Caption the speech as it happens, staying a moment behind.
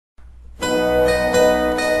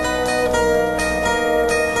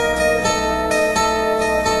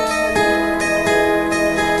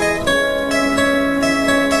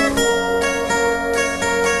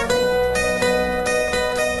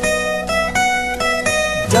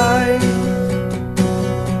die.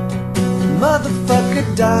 Motherfucker,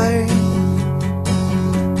 die.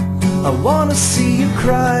 I wanna see you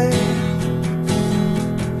cry,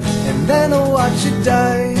 and then I'll watch you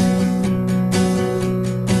die.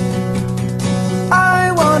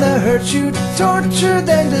 I wanna hurt you, torture,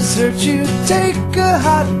 then desert you. Take a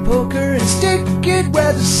hot poker and stick it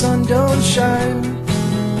where the sun don't shine,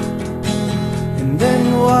 and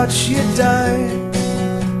then watch you die.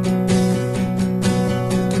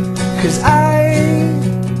 'Cause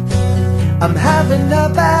I'm having a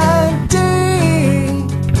bad day,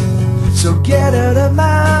 so get out of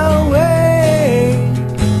my way,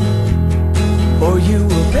 or you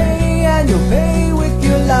will pay, and you'll pay with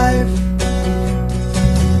your life.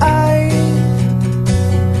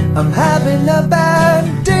 I'm having a bad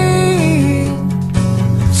day,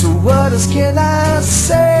 so what else can I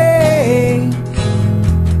say?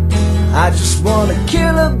 I just wanna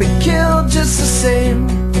kill or be killed just the same.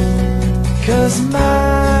 'Cause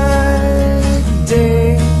my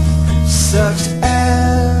day sucks